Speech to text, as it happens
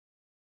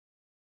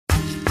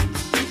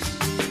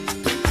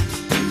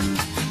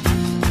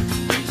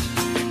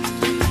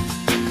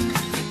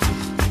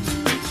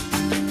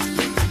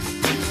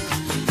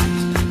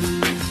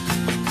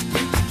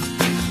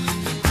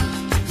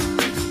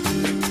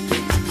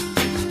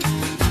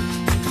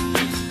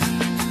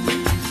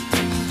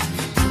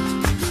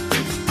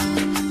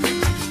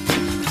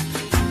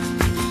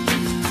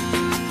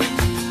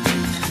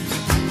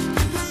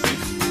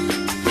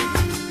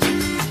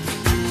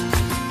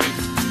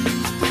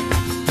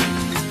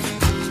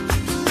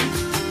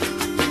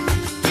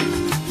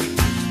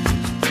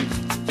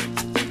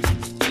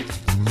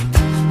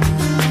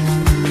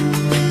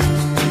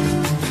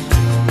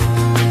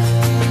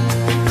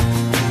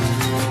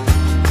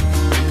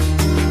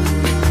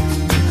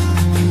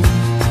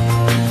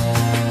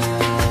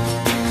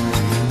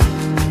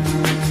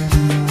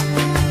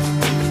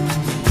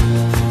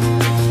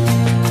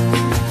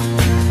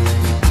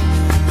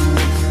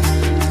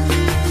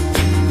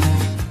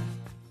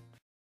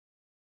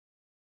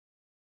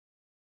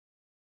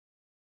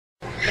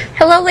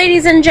Hello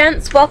ladies and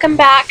gents, welcome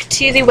back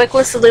to the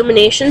Wickless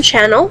Illumination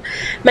channel.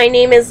 My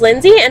name is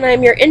Lindsay and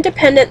I'm your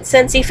independent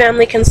Scentsy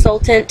Family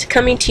consultant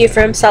coming to you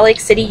from Salt Lake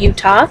City,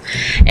 Utah.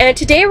 And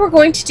today we're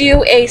going to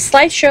do a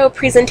slideshow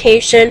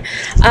presentation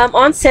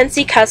on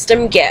Scentsy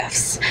custom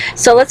gifts.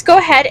 So let's go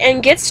ahead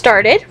and get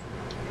started.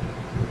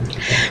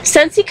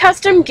 Scentsy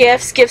Custom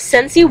Gifts gives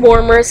Scentsy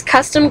warmers,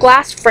 custom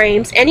glass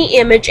frames, any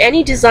image,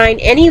 any design,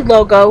 any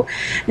logo,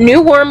 new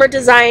warmer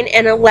design,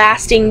 and a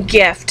lasting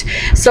gift.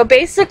 So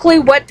basically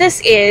what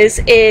this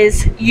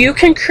is you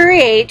can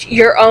create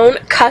your own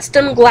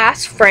custom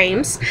glass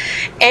frames,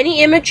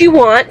 any image you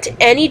want,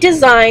 any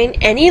design,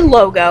 any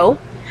logo,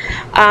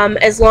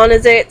 as long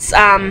as it's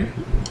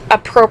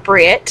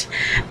appropriate,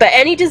 but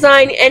any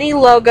design, any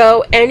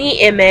logo,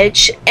 any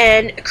image,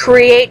 and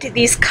create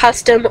these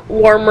custom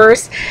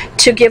warmers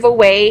to give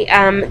away.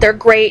 They're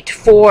great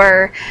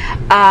for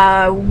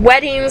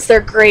weddings, they're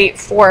great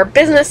for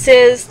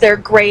businesses, they're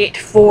great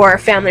for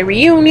family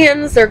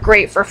reunions, they're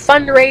great for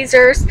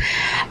fundraisers,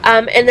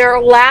 and they're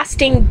a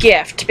lasting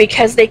gift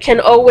because they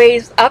can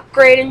always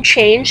upgrade and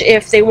change.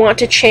 If they want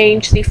to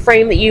change the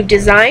frame that you've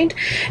designed,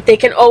 they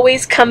can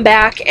always come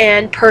back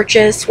and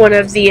purchase one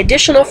of the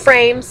additional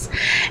frames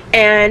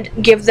and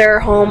give their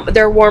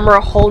warmer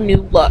a whole new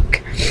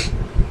look.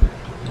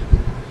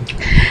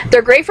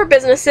 They're great for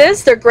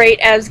businesses, they're great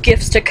as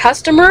gifts to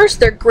customers,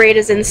 they're great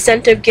as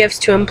incentive gifts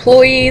to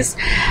employees,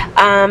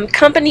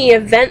 company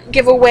event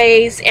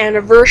giveaways,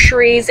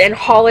 anniversaries, and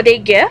holiday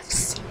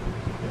gifts.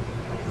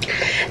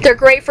 They're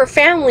great for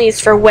families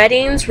for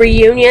weddings,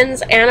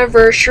 reunions,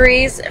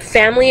 anniversaries,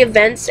 family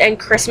events, and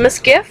Christmas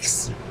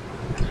gifts.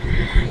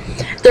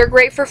 They're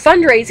great for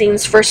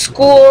fundraisings for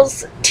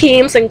schools,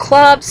 teams and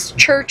clubs,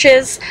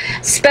 churches,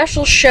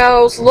 special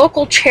shows,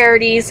 local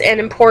charities, and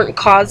important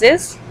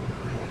causes.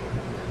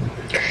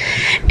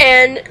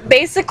 And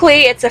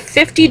basically it's a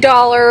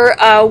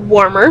 $50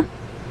 warmer.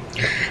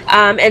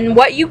 And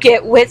what you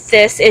get with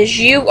this is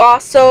you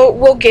also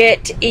will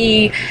get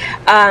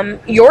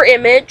your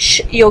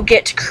image. You'll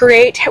get to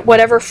create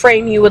whatever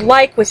frame you would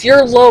like with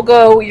your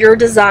logo, your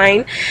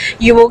design.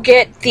 You will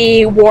get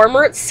the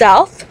warmer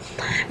itself.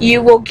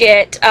 You will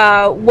get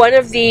one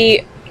of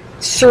the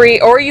three,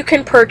 or you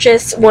can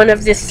purchase one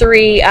of the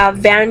three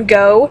Van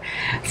Gogh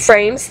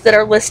frames that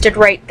are listed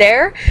right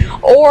there,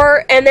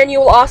 and then you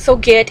will also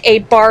get a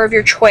bar of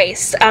your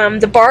choice.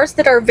 The bars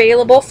that are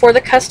available for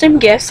the custom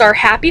gifts are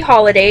Happy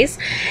Holidays,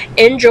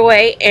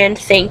 Enjoy, and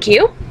Thank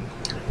You.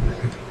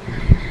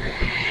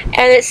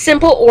 And it's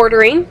simple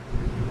ordering.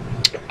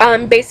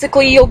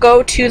 Basically you'll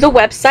go to the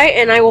website,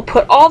 and I will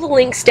put all the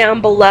links down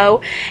below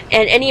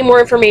and any more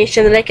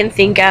information that I can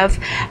think of.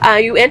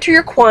 You enter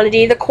your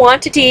quantity. The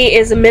quantity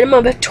is a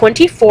minimum of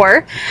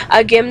 24.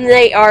 Again,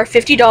 they are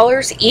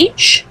 $50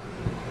 each.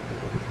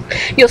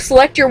 You'll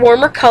select your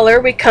warmer color,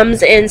 which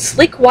comes in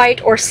sleek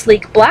white or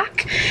sleek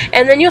black,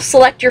 and then you'll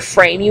select your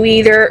frame. You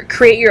either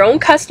create your own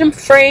custom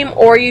frame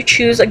or you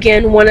choose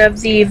again one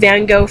of the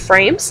Van Gogh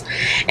frames,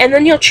 and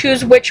then you'll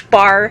choose which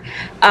bar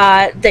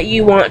that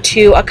you want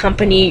to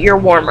accompany your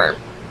warmer.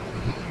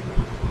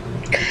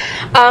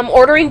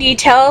 Ordering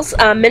details,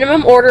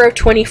 minimum order of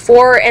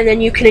 24, and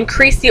then you can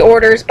increase the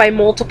orders by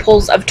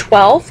multiples of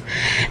 12.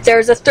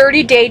 There's a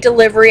 30-day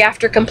delivery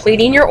after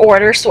completing your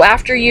order, so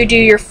after you do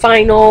your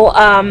final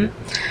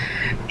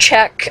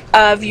check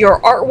of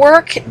your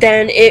artwork,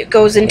 then it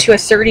goes into a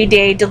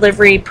 30-day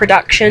delivery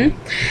production.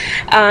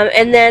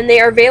 And then they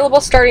are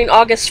available starting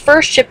August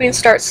 1st. Shipping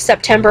starts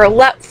September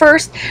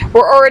 1st.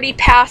 We're already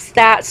past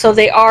that, so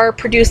they are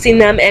producing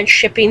them and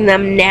shipping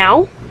them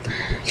now.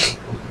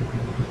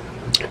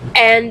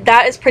 And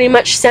that is pretty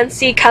much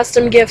Scentsy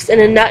Custom Gifts in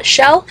a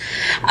nutshell.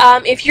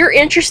 If you're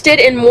interested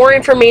in more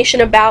information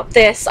about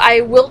this,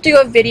 I will do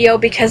a video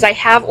because I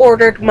have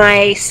ordered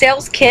my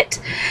sales kit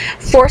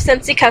for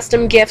Scentsy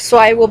Custom Gifts, so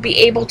I will be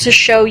able to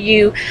show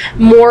you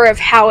more of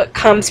how it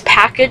comes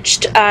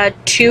packaged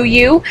to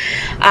you.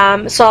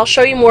 So I'll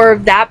show you more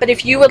of that, but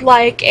if you would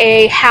like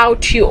a how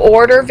to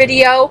order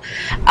video,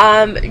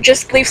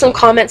 just leave some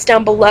comments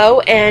down below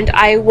and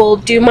I will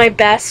do my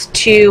best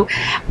to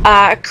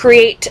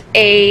create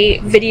a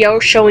video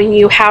showing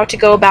you how to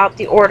go about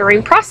the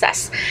ordering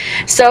process.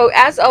 So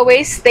as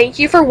always, thank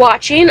you for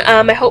watching.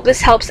 I hope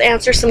this helps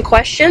answer some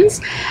questions.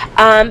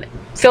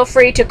 Feel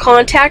free to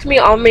contact me.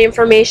 All my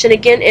information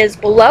again is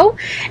below,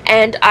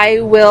 and I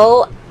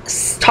will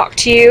talk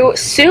to you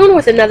soon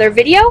with another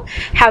video.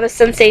 Have a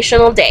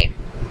sensational day.